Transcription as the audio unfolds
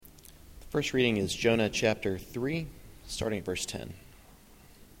First reading is Jonah chapter 3, starting at verse 10.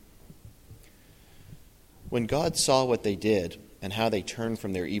 When God saw what they did and how they turned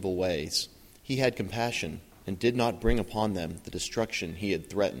from their evil ways, he had compassion and did not bring upon them the destruction he had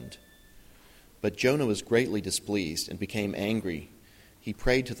threatened. But Jonah was greatly displeased and became angry. He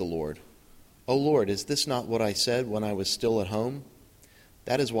prayed to the Lord, "O Lord, is this not what I said when I was still at home?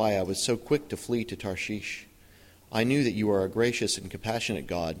 That is why I was so quick to flee to Tarshish. I knew that you are a gracious and compassionate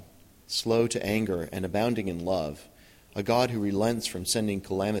God, slow to anger and abounding in love, a God who relents from sending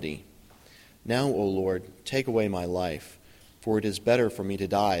calamity. Now, O Lord, take away my life, for it is better for me to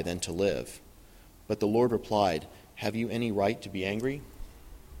die than to live." But the Lord replied, "Have you any right to be angry?"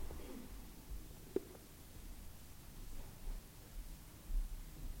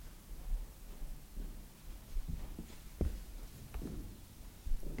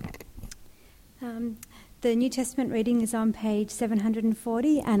 The New Testament reading is on page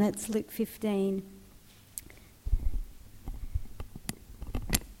 740 and it's Luke 15.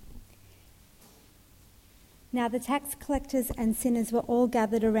 Now the tax collectors and sinners were all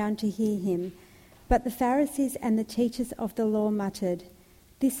gathered around to hear him, but the Pharisees and the teachers of the law muttered,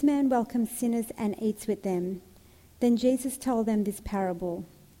 "This man welcomes sinners and eats with them." Then Jesus told them this parable.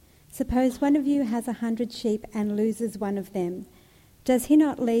 "Suppose one of you has 100 sheep and loses one of them. Does he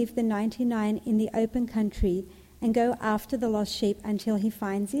not leave the 99 in the open country and go after the lost sheep until he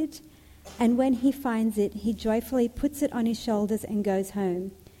finds it? And when he finds it, he joyfully puts it on his shoulders and goes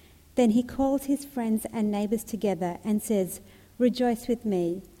home. Then he calls his friends and neighbors together and says, 'Rejoice with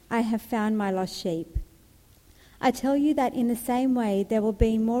me, I have found my lost sheep.' I tell you that in the same way there will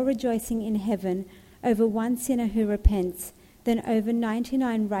be more rejoicing in heaven over one sinner who repents than over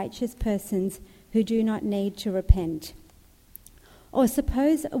 99 righteous persons who do not need to repent. Or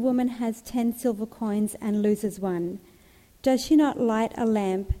suppose a woman has 10 silver coins and loses one. Does she not light a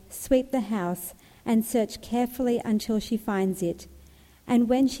lamp, sweep the house, and search carefully until she finds it? And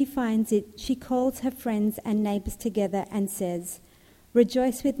when she finds it, she calls her friends and neighbors together and says,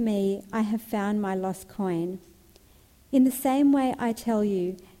 'Rejoice with me, I have found my lost coin.' In the same way, I tell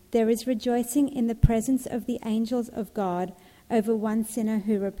you, there is rejoicing in the presence of the angels of God over one sinner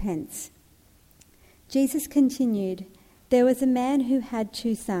who repents." Jesus continued, "There was a man who had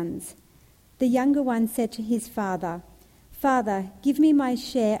 2 sons. The younger one said to his father, 'Father, give me my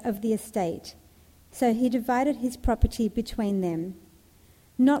share of the estate.' So he divided his property between them.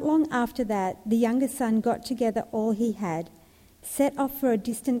 Not long after that, the younger son got together all he had, set off for a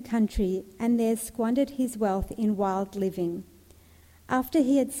distant country, and there squandered his wealth in wild living. After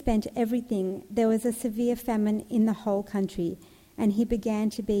he had spent everything, there was a severe famine in the whole country, and he began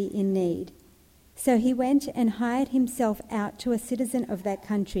to be in need. So he went and hired himself out to a citizen of that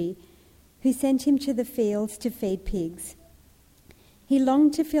country, who sent him to the fields to feed pigs. He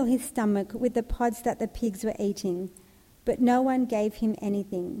longed to fill his stomach with the pods that the pigs were eating, but no one gave him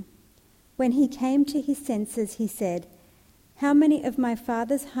anything. When he came to his senses, he said, 'How many of my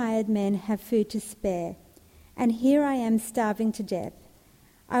father's hired men have food to spare? And here I am starving to death.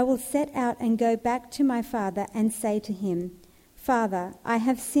 I will set out and go back to my father and say to him, Father, I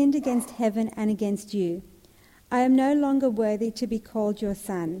have sinned against heaven and against you. I am no longer worthy to be called your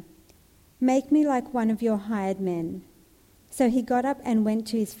son. Make me like one of your hired men.' So he got up and went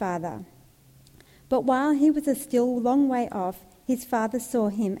to his father. But while he was a still long way off, his father saw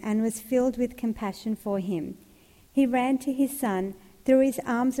him and was filled with compassion for him. He ran to his son, threw his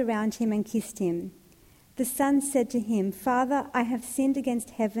arms around him and kissed him. The son said to him, 'Father, I have sinned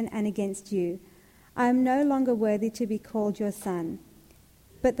against heaven and against you. I am no longer worthy to be called your son.'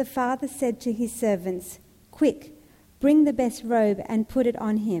 But the father said to his servants, 'Quick, bring the best robe and put it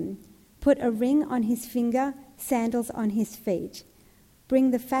on him. Put a ring on his finger, sandals on his feet.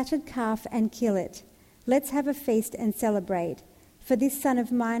 Bring the fatted calf and kill it. Let's have a feast and celebrate. For this son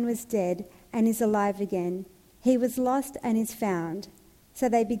of mine was dead and is alive again. He was lost and is found.' So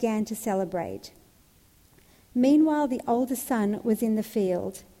they began to celebrate. Meanwhile, the older son was in the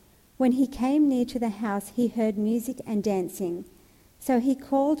field. When he came near to the house, he heard music and dancing. So he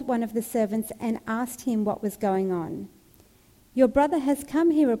called one of the servants and asked him what was going on. 'Your brother has come,'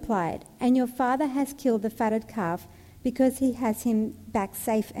 he replied, 'and your father has killed the fatted calf because he has him back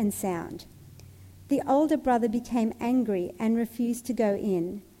safe and sound.' The older brother became angry and refused to go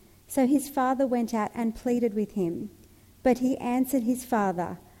in. So his father went out and pleaded with him. But he answered his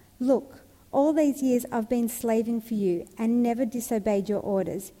father, 'Look, all these years I've been slaving for you and never disobeyed your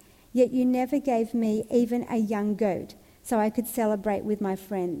orders. Yet you never gave me even a young goat so I could celebrate with my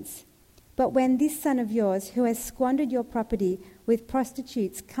friends. But when this son of yours, who has squandered your property with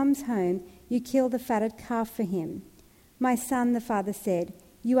prostitutes, comes home, you kill the fatted calf for him.' 'My son,' the father said,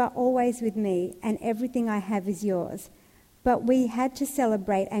 You are always with me, and everything I have is yours. But we had to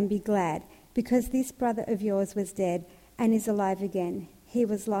celebrate and be glad, because this brother of yours was dead and is alive again. He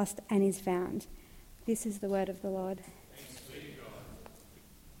was lost and is found." This is the word of the Lord.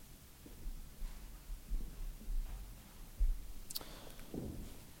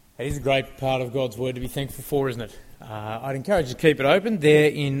 It is a great part of God's word to be thankful for, isn't it? I'd encourage you to keep it open. There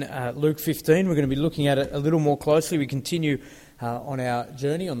in Luke 15, we're going to be looking at it a little more closely. We continue on our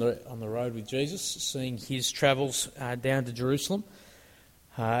journey on the road with Jesus, seeing his travels down to Jerusalem.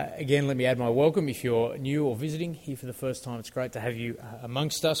 Again, let me add my welcome. If you're new or visiting here for the first time, it's great to have you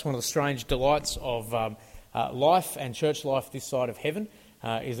amongst us. One of the strange delights of life and church life this side of heaven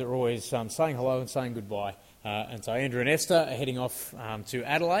is that we're always saying hello and saying goodbye. And so Andrew and Esther are heading off to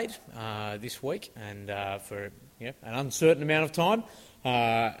Adelaide this week, and for an uncertain amount of time.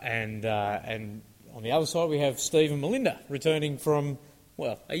 And on the other side, we have Steve and Melinda returning from,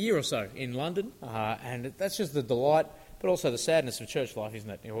 a year or so in London. And that's just the delight, but also the sadness of church life, isn't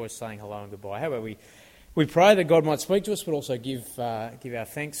it? You're always saying hello and goodbye. How about we pray that God might speak to us, but also give our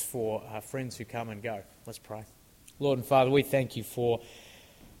thanks for our friends who come and go. Let's pray. Lord and Father, we thank you for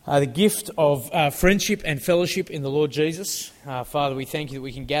the gift of friendship and fellowship in the Lord Jesus. Father, we thank you that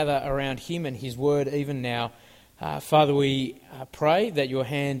we can gather around him and his word even now. Father, we pray that your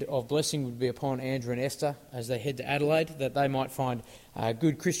hand of blessing would be upon Andrew and Esther as they head to Adelaide, that they might find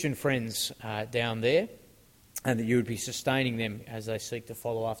good Christian friends down there, and that you would be sustaining them as they seek to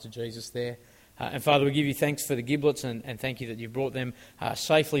follow after Jesus there. And Father, we give you thanks for the Giblets, and thank you that you've brought them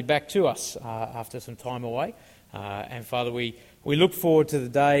safely back to us after some time away. And Father, we look forward to the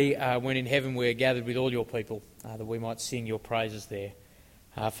day when in heaven we're gathered with all your people, that we might sing your praises there.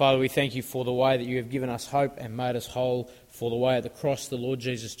 Father, we thank you for the way that you have given us hope and made us whole, for the way at the cross the Lord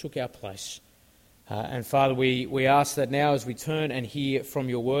Jesus took our place. And Father, we ask that now as we turn and hear from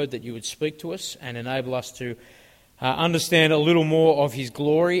your word, that you would speak to us and enable us to understand a little more of his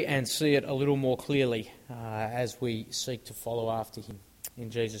glory and see it a little more clearly as we seek to follow after him.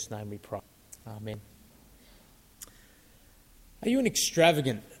 In Jesus' name we pray. Amen. Are you an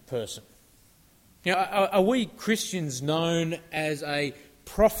extravagant person? Are we Christians known as a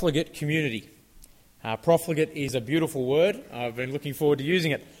profligate community? Profligate is a beautiful word. I've been looking forward to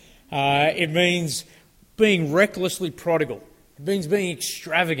using it. It means being recklessly prodigal. It means being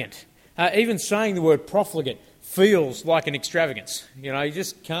extravagant. Even saying the word profligate feels like an extravagance. You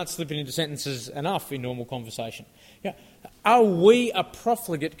just can't slip it into sentences enough in normal conversation. Are we a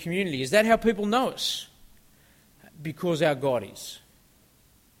profligate community? Is that how people know us? Because our God is.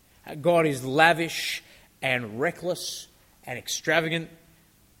 God is lavish and reckless and extravagant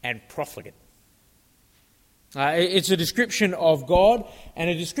and profligate. It's a description of God and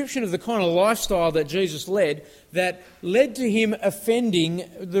a description of the kind of lifestyle that Jesus led that led to him offending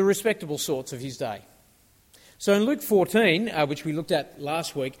the respectable sorts of his day. So in Luke 14, which we looked at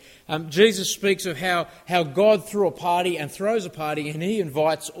last week, Jesus speaks of how God threw a party and throws a party, and he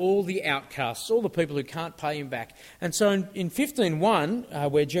invites all the outcasts, all the people who can't pay him back. And so in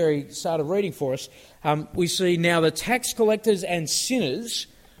 15:1, where Jerry started reading for us, we see now the tax collectors and sinners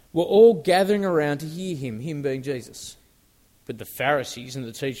were all gathering around to hear him being Jesus. But the Pharisees and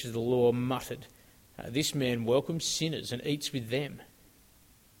the teachers of the law muttered, "This man welcomes sinners and eats with them."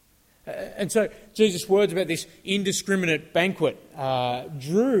 And so Jesus' words about this indiscriminate banquet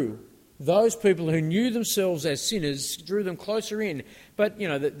drew those people who knew themselves as sinners, drew them closer in. But,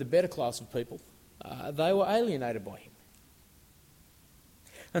 the better class of people, they were alienated by him.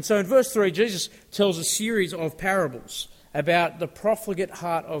 And so in verse 3, Jesus tells a series of parables about the profligate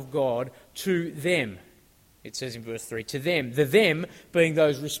heart of God to them. It says in verse 3, to them. The them being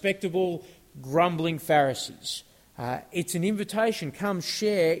those respectable, grumbling Pharisees. It's an invitation, come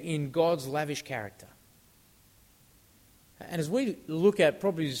share in God's lavish character. And as we look at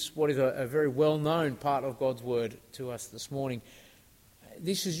probably what is a very well-known part of God's word to us this morning,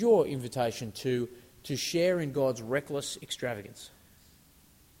 this is your invitation to share in God's reckless extravagance,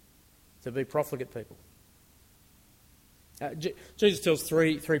 to be profligate people. Jesus tells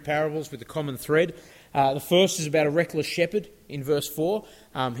three parables with a common thread. The first is about a reckless shepherd in verse 4.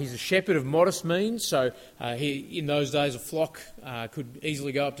 He's a shepherd of modest means, so in those days a flock could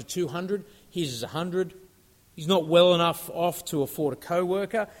easily go up to 200. His is 100. He's not well enough off to afford a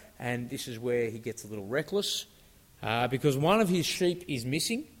co-worker, and this is where he gets a little reckless, because one of his sheep is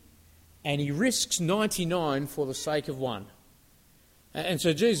missing, and he risks 99 for the sake of one. And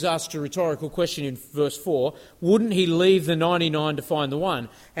so Jesus asks a rhetorical question in verse 4, wouldn't he leave the 99 to find the one?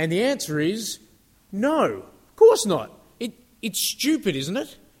 And the answer is, no, of course not. It's stupid, isn't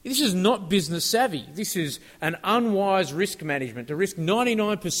it? This is not business savvy. This is an unwise risk management, to risk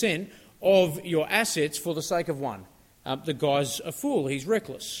 99% of your assets for the sake of one. The guy's a fool. He's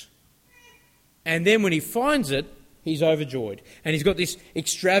reckless. And then when he finds it, he's overjoyed. And he's got this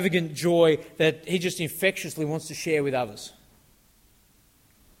extravagant joy that he just infectiously wants to share with others.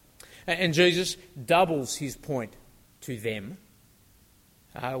 And Jesus doubles his point to them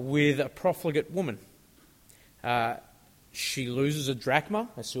with a profligate woman. She loses a drachma,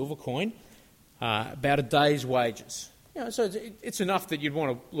 a silver coin, about a day's wages. So it's enough that you'd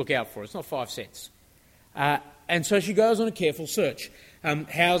want to look out for. It's not 5 cents. And so she goes on a careful search.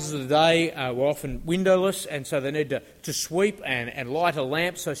 Houses of the day were often windowless, and so they need to sweep and light a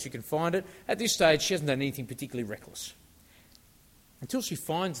lamp so she can find it. At this stage, she hasn't done anything particularly reckless until she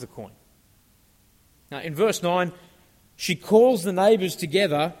finds the coin. Now, in verse 9, she calls the neighbours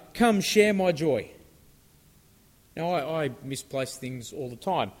together, "Come share my joy." Now, I misplace things all the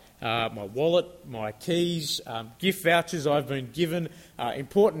time. My wallet, my keys, gift vouchers I've been given,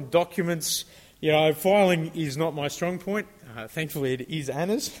 important documents. Filing is not my strong point. Thankfully, it is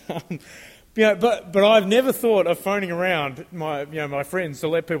Anna's. But I've never thought of phoning around my friends to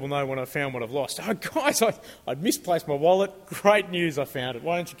let people know when I found what I've lost. Oh, guys, I'd misplaced my wallet. Great news, I found it.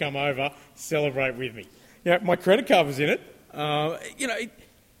 Why don't you come over, celebrate with me? My credit card was in it.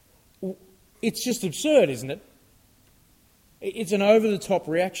 It's just absurd, isn't it? It's an over-the-top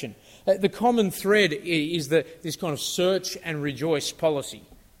reaction. The common thread is this kind of search and rejoice policy.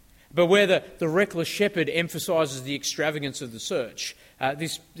 But where the reckless shepherd emphasises the extravagance of the search,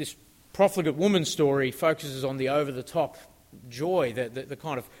 this profligate woman story focuses on the over-the-top joy, the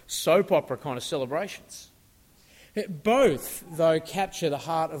kind of soap opera kind of celebrations. Both, though, capture the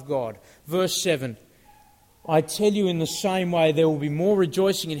heart of God. Verse 7, "I tell you in the same way there will be more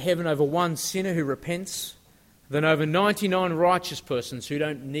rejoicing in heaven over one sinner who repents than over 99 righteous persons who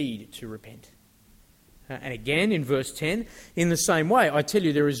don't need to repent." And again in verse 10, "In the same way, I tell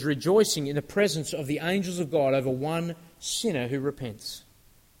you there is rejoicing in the presence of the angels of God over one sinner who repents."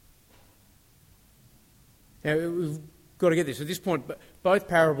 Now, we've got to get this. At this point, both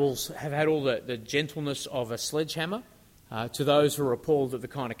parables have had all the gentleness of a sledgehammer to those who are appalled at the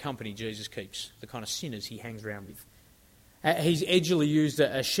kind of company Jesus keeps, the kind of sinners he hangs around with. He's edgily used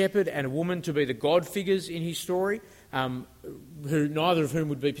a shepherd and a woman to be the God figures in his story, who neither of whom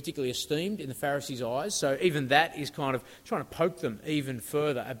would be particularly esteemed in the Pharisees' eyes. So even that is kind of trying to poke them even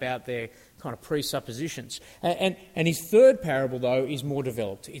further about their kind of presuppositions. And his third parable, though, is more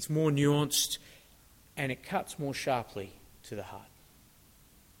developed. It's more nuanced, and it cuts more sharply to the heart.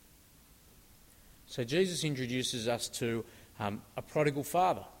 So Jesus introduces us to a prodigal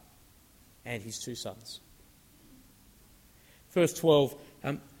father and his 2 sons. Verse 12,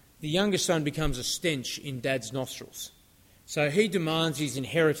 the younger son becomes a stench in dad's nostrils. So he demands his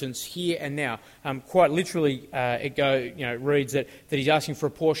inheritance here and now. Quite literally, it reads that he's asking for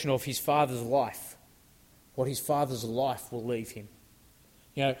a portion of his father's life, what his father's life will leave him.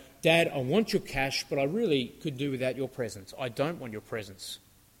 Dad, I want your cash, but I really could do without your presence. I don't want your presence.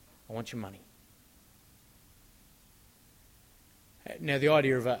 I want your money. Now, the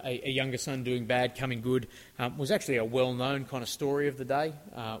idea of a younger son doing bad, coming good, was actually a well-known kind of story of the day.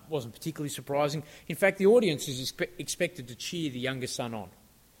 Wasn't particularly surprising. In fact, the audience is expected to cheer the younger son on.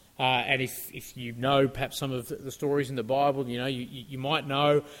 And if you know perhaps some of the stories in the Bible, you might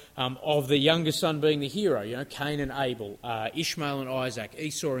know of the younger son being the hero. Cain and Abel, Ishmael and Isaac,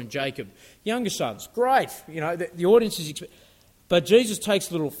 Esau and Jacob. Younger sons, great. The audience is but Jesus takes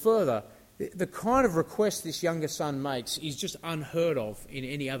a little further. The kind of request this younger son makes is just unheard of in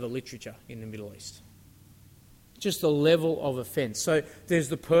any other literature in the Middle East. Just the level of offence. So there's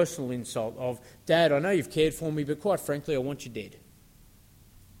the personal insult of, Dad, I know you've cared for me, but quite frankly, I want you dead.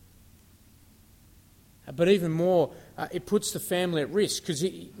 But even more, it puts the family at risk, because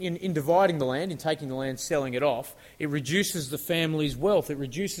in dividing the land, in taking the land, selling it off, it reduces the family's wealth, it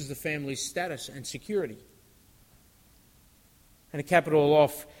reduces the family's status and security. And to cap it all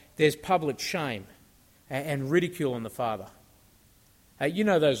off, there's public shame and ridicule on the father. You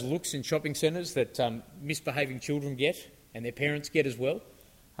know those looks in shopping centres that misbehaving children get and their parents get as well?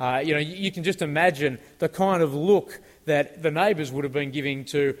 You can just imagine the kind of look that the neighbours would have been giving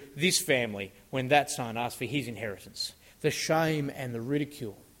to this family when that son asked for his inheritance. The shame and the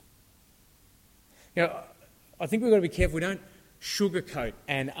ridicule. I think we've got to be careful we don't sugarcoat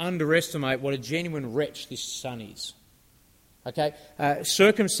and underestimate what a genuine wretch this son is. Okay,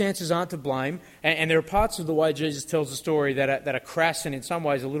 circumstances aren't to blame, and there are parts of the way Jesus tells the story that are crass and in some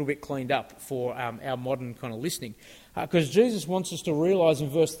ways a little bit cleaned up for our modern kind of listening. Because Jesus wants us to realise in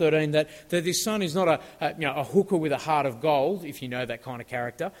verse 13 that this son is not a hooker with a heart of gold, if you know that kind of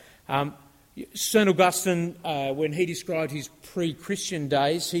character. St. Augustine, when he described his pre-Christian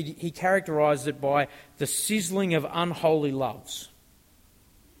days, he characterised it by the sizzling of unholy loves.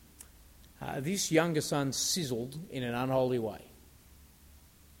 This younger son sizzled in an unholy way.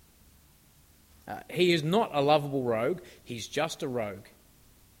 He is not a lovable rogue, he's just a rogue.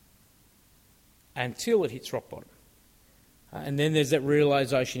 Until it hits rock bottom. And then there's that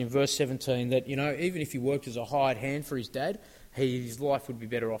realisation in verse 17 that, even if he worked as a hired hand for his dad, his life would be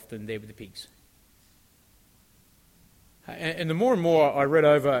better off than there with the pigs. And the more and more I read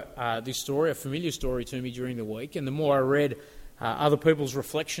over this story, a familiar story to me during the week, and the more I read other people's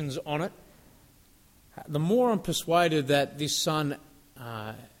reflections on it, the more I'm persuaded that this son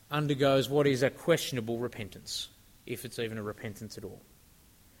undergoes what is a questionable repentance, if it's even a repentance at all.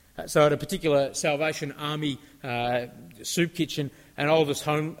 So at a particular Salvation Army soup kitchen, an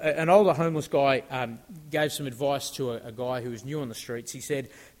older homeless guy gave some advice to a guy who was new on the streets. He said,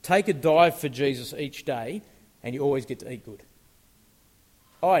 take a dive for Jesus each day and you always get to eat good.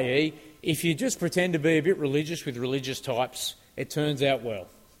 I.e., if you just pretend to be a bit religious with religious types, it turns out well.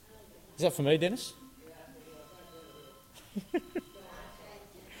 Is that for me, Dennis?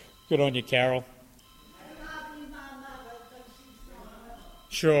 Good on you, Carol.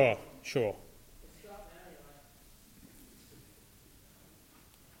 Sure.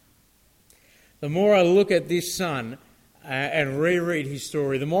 The more I look at this son and reread his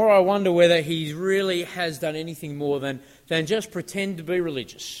story, the more I wonder whether he really has done anything more than just pretend to be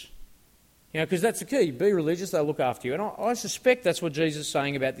religious. Because that's the key. Be religious, they'll look after you. And I suspect that's what Jesus is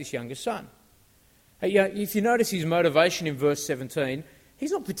saying about this younger son. If you notice his motivation in verse 17,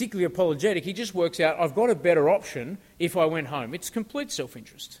 he's not particularly apologetic. He just works out, I've got a better option if I went home. It's complete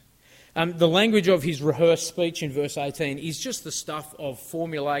self-interest. The language of his rehearsed speech in verse 18 is just the stuff of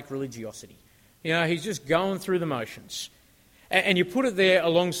formulaic religiosity. He's just going through the motions. And you put it there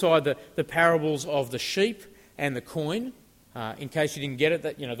alongside the parables of the sheep and the coin, in case you didn't get it,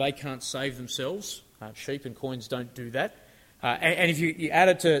 that they can't save themselves. Sheep and coins don't do that. And if you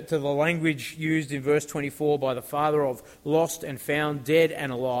add it to the language used in verse 24 by the father of lost and found, dead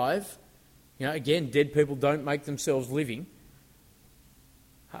and alive, again, dead people don't make themselves living.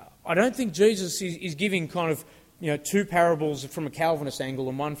 I don't think Jesus is giving kind of two parables from a Calvinist angle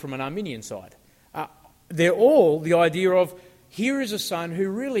and one from an Arminian side. They're all the idea of, here is a son who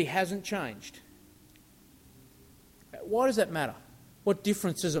really hasn't changed. Why does that matter? What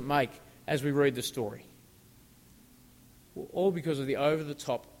difference does it make as we read the story? Well, all because of the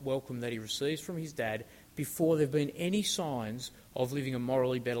over-the-top welcome that he receives from his dad before there have been any signs of living a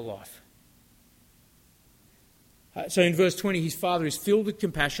morally better life. So in verse 20, his father is filled with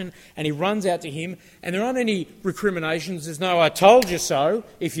compassion and he runs out to him, and there aren't any recriminations. There's no, I told you so,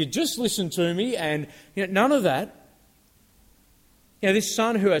 if you just listen to me, and none of that. This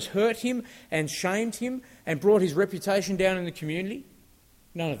son who has hurt him and shamed him and brought his reputation down in the community,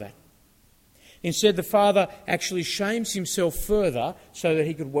 none of that. Instead, the father actually shames himself further so that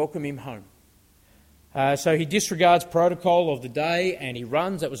he could welcome him home. So he disregards protocol of the day and he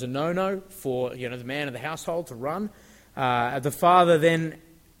runs. That was a no-no for the man of the household to run. The father then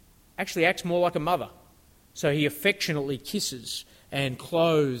actually acts more like a mother. So he affectionately kisses and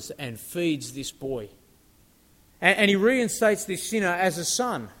clothes and feeds this boy. And he reinstates this sinner as a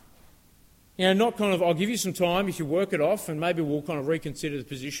son. Not kind of, I'll give you some time if you work it off and maybe we'll kind of reconsider the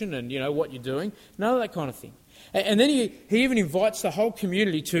position and, what you're doing. None of that kind of thing. And then he even invites the whole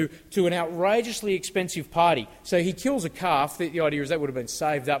community to an outrageously expensive party. So he kills a calf. The idea is that would have been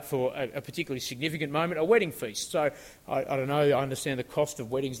saved up for a particularly significant moment, a wedding feast. So I don't know, I understand the cost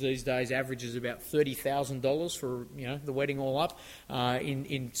of weddings these days averages about $30,000 for the wedding all up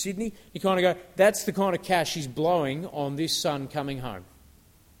in Sydney. You kind of go, that's the kind of cash he's blowing on this son coming home.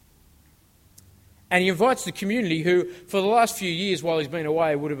 And he invites the community who, for the last few years while he's been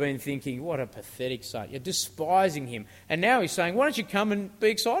away, would have been thinking, what a pathetic son. You're despising him. And now he's saying, why don't you come and be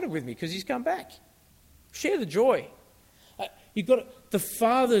excited with me because he's come back. Share the joy. The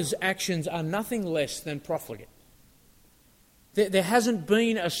father's actions are nothing less than profligate. There hasn't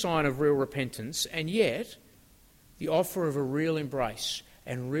been a sign of real repentance, and yet the offer of a real embrace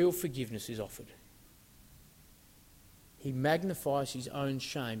and real forgiveness is offered. He magnifies his own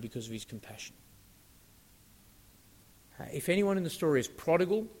shame because of his compassion. If anyone in the story is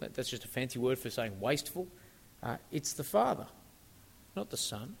prodigal, that's just a fancy word for saying wasteful, it's the father, not the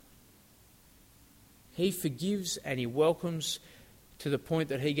son. He forgives and he welcomes to the point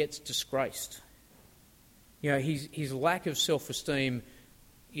that he gets disgraced. His lack of self-esteem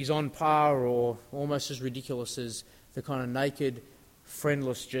is on par or almost as ridiculous as the kind of naked,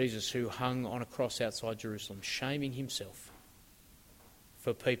 friendless Jesus who hung on a cross outside Jerusalem, shaming himself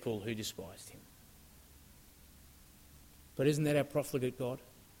for people who despised him. But isn't that our profligate God?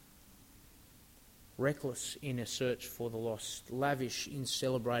 Reckless in a search for the lost, lavish in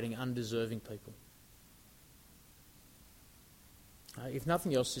celebrating undeserving people. If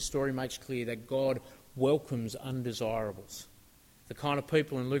nothing else, this story makes clear that God welcomes undesirables, the kind of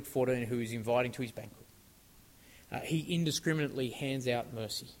people in Luke 14 who he's inviting to his banquet. He indiscriminately hands out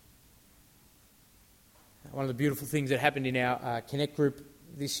mercy. One of the beautiful things that happened in our Connect group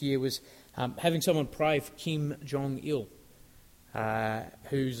this year was having someone pray for Kim Jong-il,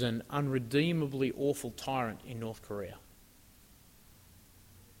 who's an unredeemably awful tyrant in North Korea.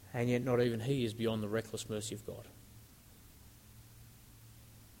 And yet not even he is beyond the reckless mercy of God.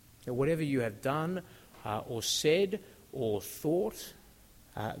 Now, whatever you have done or said or thought,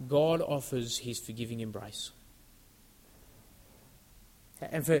 God offers his forgiving embrace.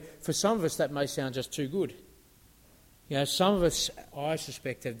 And for some of us that may sound just too good. Some of us, I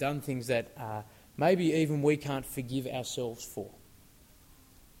suspect, have done things that maybe even we can't forgive ourselves for.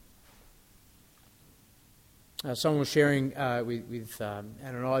 Someone was sharing with Anna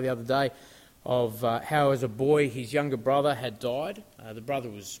and I the other day of how as a boy his younger brother had died. The brother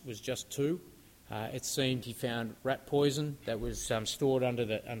was just 2. It seemed he found rat poison that was stored under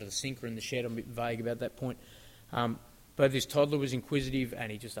the sink or in the shed. I'm a bit vague about that point. But this toddler was inquisitive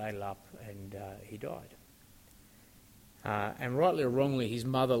and he just ate it up and he died. And rightly or wrongly, his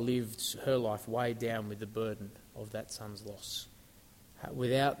mother lived her life weighed down with the burden of that son's loss,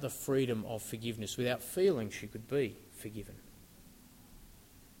 without the freedom of forgiveness, without feeling she could be forgiven.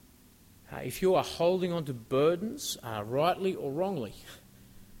 If you are holding on to burdens, rightly or wrongly,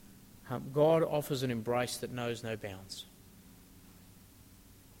 God offers an embrace that knows no bounds.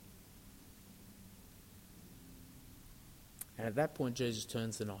 And at that point, Jesus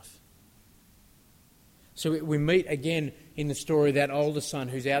turns the knife. So we meet again in the story that older son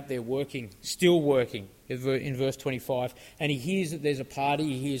who's out there working, still working, in verse 25. And he hears that there's a party,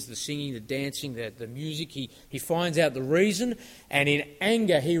 he hears the singing, the dancing, the music. He finds out the reason, and in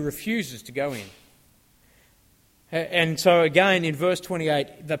anger he refuses to go in. And so again in verse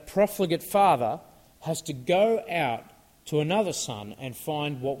 28, the profligate father has to go out to another son and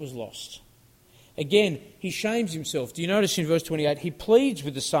find what was lost. Again, he shames himself. Do you notice in verse 28, he pleads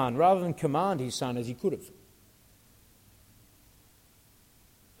with the son rather than command his son as he could have.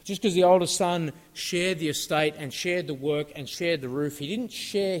 Just because the older son shared the estate and shared the work and shared the roof, he didn't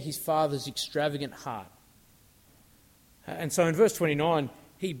share his father's extravagant heart. And so in verse 29,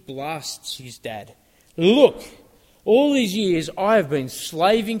 he blasts his dad. Look, all these years I have been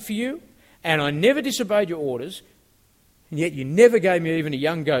slaving for you and I never disobeyed your orders. And yet you never gave me even a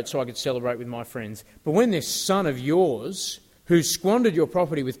young goat so I could celebrate with my friends. But when this son of yours, who squandered your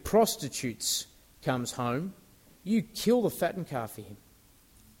property with prostitutes, comes home, you kill the fattened calf for him.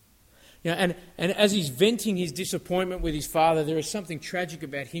 And as he's venting his disappointment with his father, there is something tragic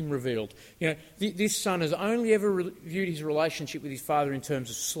about him revealed. This son has only ever viewed his relationship with his father in terms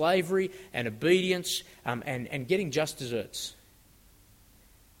of slavery and obedience and getting just desserts.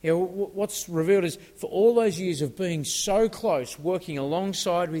 What's revealed is for all those years of being so close, working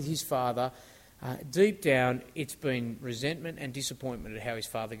alongside with his father, deep down it's been resentment and disappointment at how his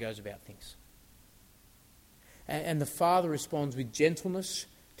father goes about things. And the father responds with gentleness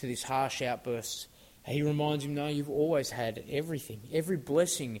to this harsh outburst. He reminds him, no, you've always had everything, every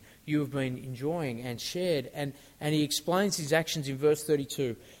blessing you have been enjoying and shared. And he explains his actions in verse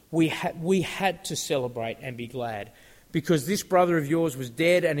 32. We had to celebrate and be glad, because this brother of yours was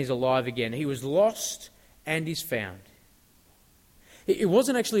dead and is alive again. He was lost and is found. It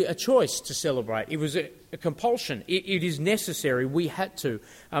wasn't actually a choice to celebrate. It was a compulsion. It is necessary. We had to.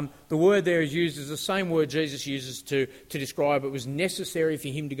 The word there is used as the same word Jesus uses to describe it was necessary for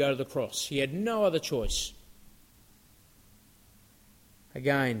him to go to the cross. He had no other choice.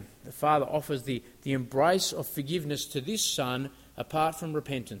 Again, the father offers the embrace of forgiveness to this son apart from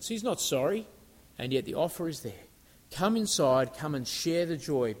repentance. He's not sorry, and yet the offer is there. Come inside, come and share the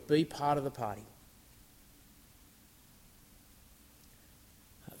joy, be part of the party.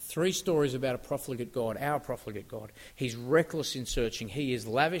 3 stories about a profligate God, our profligate God. He's reckless in searching. He is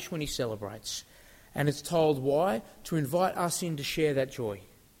lavish when he celebrates. And it's told why? To invite us in to share that joy.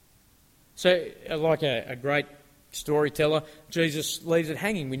 So, like a great storyteller, Jesus leaves it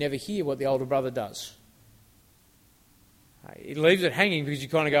hanging. We never hear what the older brother does. It leaves it hanging because you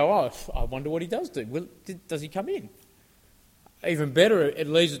kind of go, oh, I wonder what he does do. Does he come in? Even better, it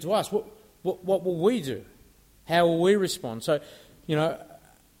leaves it to us. What will we do? How will we respond? So,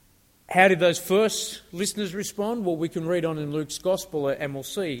 how did those first listeners respond? Well, we can read on in Luke's Gospel and we'll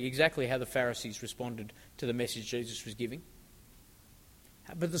see exactly how the Pharisees responded to the message Jesus was giving.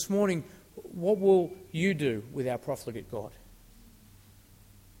 But this morning, what will you do with our profligate God?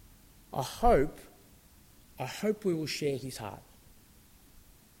 I hope we will share his heart.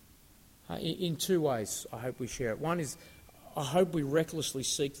 In two ways, I hope we share it. One is, I hope we recklessly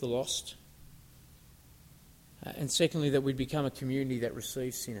seek the lost. And secondly, that we become a community that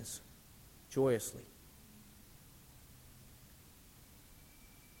receives sinners joyously.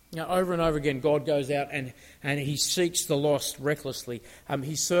 Over and over again, God goes out and he seeks the lost recklessly.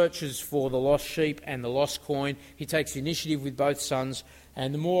 He searches for the lost sheep and the lost coin. He takes initiative with both sons.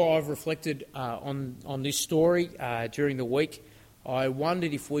 And the more I've reflected on this story during the week, I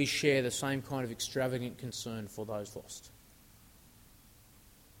wondered if we share the same kind of extravagant concern for those lost.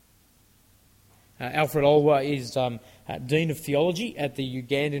 Alfred Olwa is Dean of Theology at the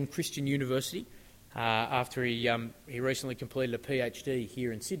Ugandan Christian University after he recently completed a PhD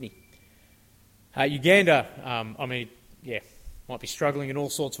here in Sydney. Uganda, might be struggling in all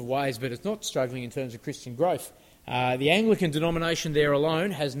sorts of ways, but it's not struggling in terms of Christian growth. The Anglican denomination there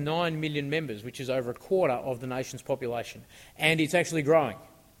alone has 9 million members, which is over a quarter of the nation's population, and it's actually growing.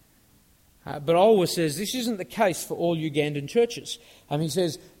 But Olwa says this isn't the case for all Ugandan churches. He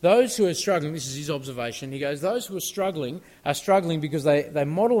says those who are struggling, this is his observation, he goes, those who are struggling because they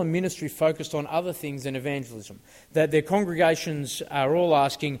model a ministry focused on other things than evangelism. That their congregations are all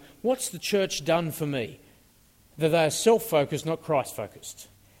asking, what's the church done for me? That they are self-focused, not Christ-focused.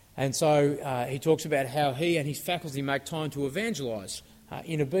 And so he talks about how he and his faculty make time to evangelise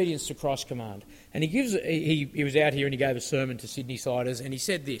in obedience to Christ's command. And he was out here and he gave a sermon to Sydney-siders and he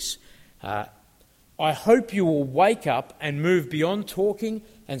said this, I hope you will wake up and move beyond talking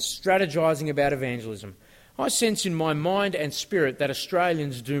and strategising about evangelism. I sense in my mind and spirit that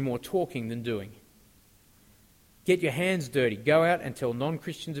Australians do more talking than doing. Get your hands dirty. Go out and tell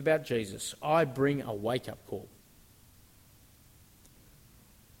non-Christians about Jesus. I bring a wake-up call.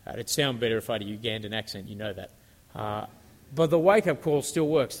 It'd sound better if I had a Ugandan accent, you know that. But the wake-up call still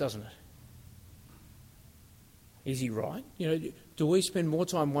works, doesn't it? Is he right? Do we spend more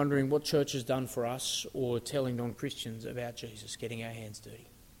time wondering what church has done for us or telling non-Christians about Jesus, getting our hands dirty?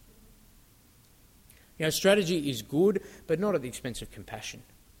 Strategy is good, but not at the expense of compassion.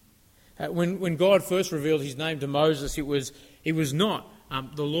 When God first revealed his name to Moses, it was not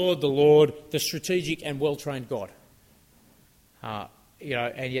the Lord, the strategic and well-trained God.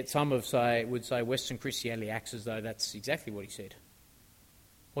 And yet some would say Western Christianity acts as though that's exactly what he said.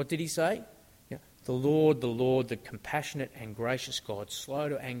 What did he say? The Lord, the compassionate and gracious God, slow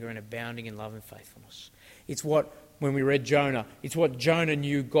to anger and abounding in love and faithfulness. It's what, when we read Jonah, it's what Jonah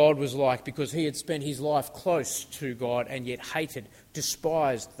knew God was like because he had spent his life close to God and yet hated,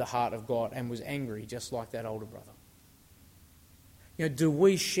 despised the heart of God and was angry just like that older brother. Do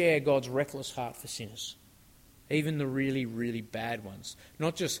we share God's reckless heart for sinners? Even the really, really bad ones.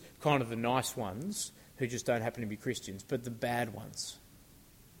 Not just kind of the nice ones who just don't happen to be Christians, but the bad ones.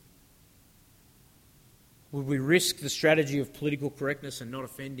 Would we risk the strategy of political correctness and not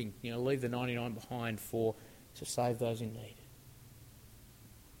offending, leave the 99 behind to save those in need?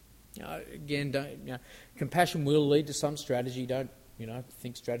 Compassion will lead to some strategy. Don't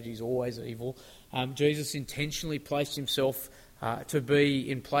think strategy is always evil. Jesus intentionally placed himself to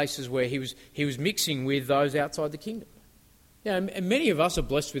be in places where he was mixing with those outside the kingdom. And many of us are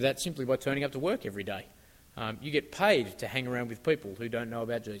blessed with that simply by turning up to work every day. You get paid to hang around with people who don't know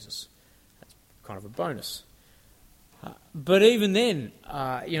about Jesus. That's kind of a bonus. But even then,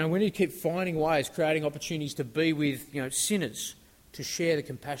 we need to keep finding ways, creating opportunities to be with sinners, to share the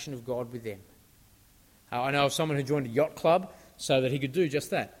compassion of God with them. I know of someone who joined a yacht club so that he could do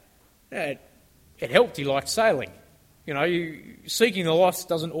just that. It helped. He liked sailing. Seeking the lost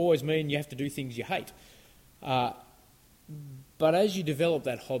doesn't always mean you have to do things you hate. But as you develop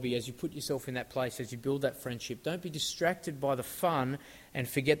that hobby, as you put yourself in that place, as you build that friendship, don't be distracted by the fun and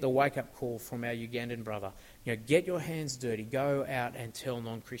forget the wake-up call from our Ugandan brother. Get your hands dirty. Go out and tell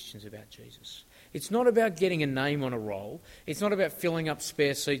non-Christians about Jesus. It's not about getting a name on a roll. It's not about filling up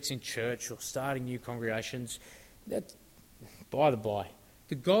spare seats in church or starting new congregations. That, by the by,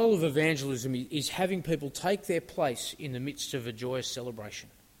 the goal of evangelism is having people take their place in the midst of a joyous celebration.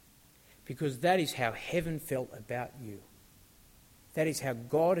 Because that is how heaven felt about you. That is how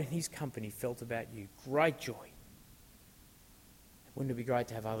God and his company felt about you. Great joy. Wouldn't it be great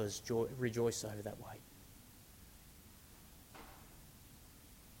to have others rejoice over that way?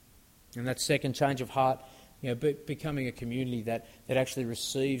 And that second change of heart, becoming a community that actually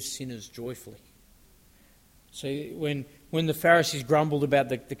receives sinners joyfully. So when the Pharisees grumbled about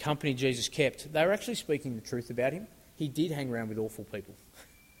the company Jesus kept, they were actually speaking the truth about him. He did hang around with awful people.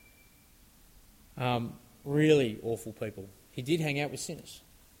 Really awful people. He did hang out with sinners.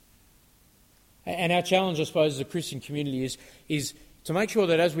 And our challenge, I suppose, as a Christian community is to make sure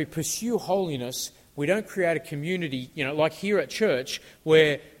that as we pursue holiness, we don't create a community, like here at church,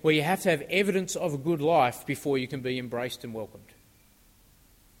 where you have to have evidence of a good life before you can be embraced and welcomed.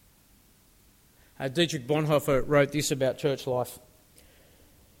 Dietrich Bonhoeffer wrote this about church life.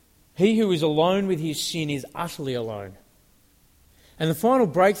 He who is alone with his sin is utterly alone. And the final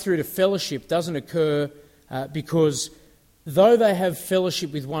breakthrough to fellowship doesn't occur because though they have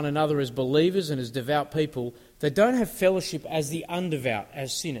fellowship with one another as believers and as devout people, they don't have fellowship as the undevout,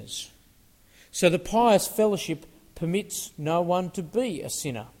 as sinners. So the pious fellowship permits no one to be a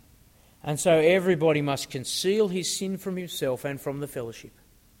sinner. And so everybody must conceal his sin from himself and from the fellowship.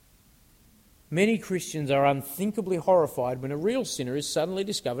 Many Christians are unthinkably horrified when a real sinner is suddenly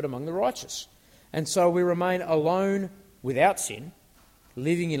discovered among the righteous. And so we remain alone without sin,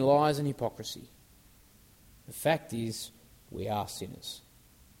 living in lies and hypocrisy. The fact is, we are sinners.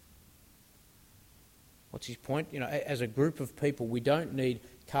 What's his point? As a group of people, we don't need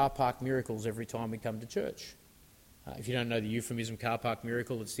car park miracles every time we come to church. If you don't know the euphemism car park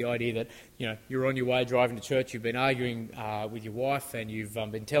miracle, it's the idea that you're on your way driving to church, you've been arguing with your wife and you've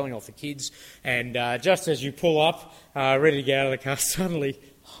been telling off the kids, and just as you pull up, ready to get out of the car, suddenly,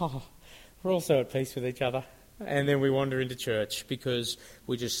 we're also at peace with each other. And then we wander into church because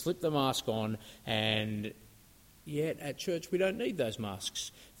we just slip the mask on, and yet at church we don't need those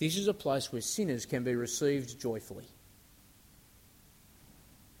masks. This is a place where sinners can be received joyfully.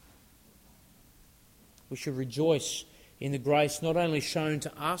 We should rejoice in the grace not only shown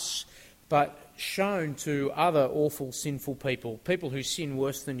to us, but shown to other awful, sinful people who sin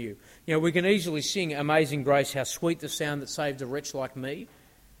worse than you. We can easily sing Amazing Grace, how sweet the sound that saved a wretch like me,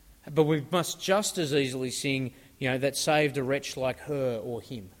 but we must just as easily sing, that saved a wretch like her or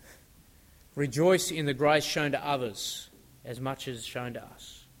him. Rejoice in the grace shown to others as much as shown to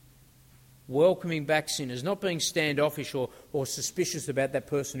us. Welcoming back sinners, not being standoffish or suspicious about that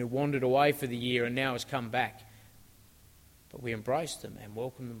person who wandered away for the year and now has come back. But we embrace them and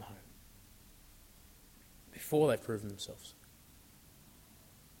welcome them home before they've proven themselves.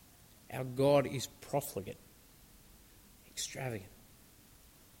 Our God is profligate, extravagant.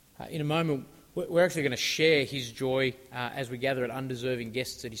 In a moment, we're actually going to share his joy as we gather at undeserving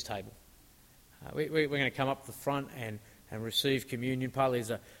guests at his table. We're going to come up the front and receive communion, partly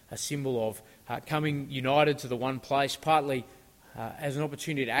as a symbol of coming united to the one place, partly as an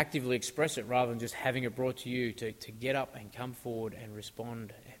opportunity to actively express it rather than just having it brought to you, to get up and come forward and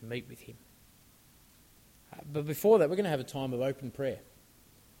respond and meet with him. But before that, we're going to have a time of open prayer.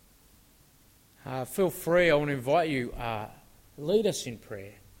 Feel free, I want to invite you, lead us in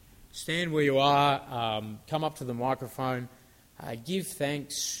prayer. Stand where you are, come up to the microphone, give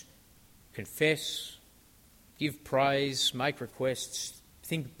thanks, confess, give praise, make requests,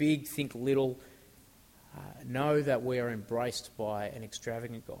 think big, think little. Know that we are embraced by an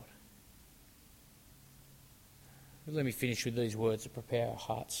extravagant God. Let me finish with these words to prepare our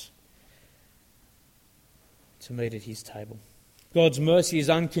hearts to meet at his table. God's mercy is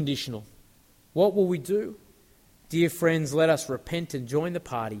unconditional. What will we do? Dear friends, let us repent and join the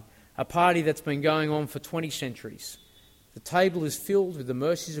party, a party that's been going on for 20 centuries. The table is filled with the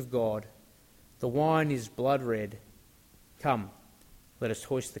mercies of God. The wine is blood red. Come, let us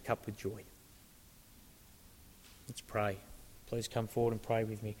hoist the cup with joy. Let's pray. Please come forward and pray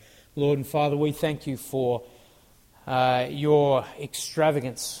with me. Lord and Father, we thank you for your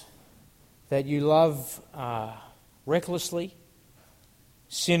extravagance, that you love recklessly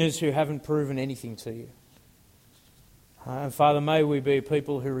sinners who haven't proven anything to you. And Father, may we be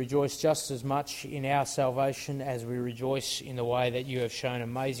people who rejoice just as much in our salvation as we rejoice in the way that you have shown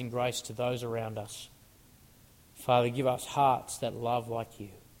amazing grace to those around us. Father, give us hearts that love like you.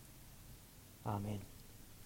 Amen.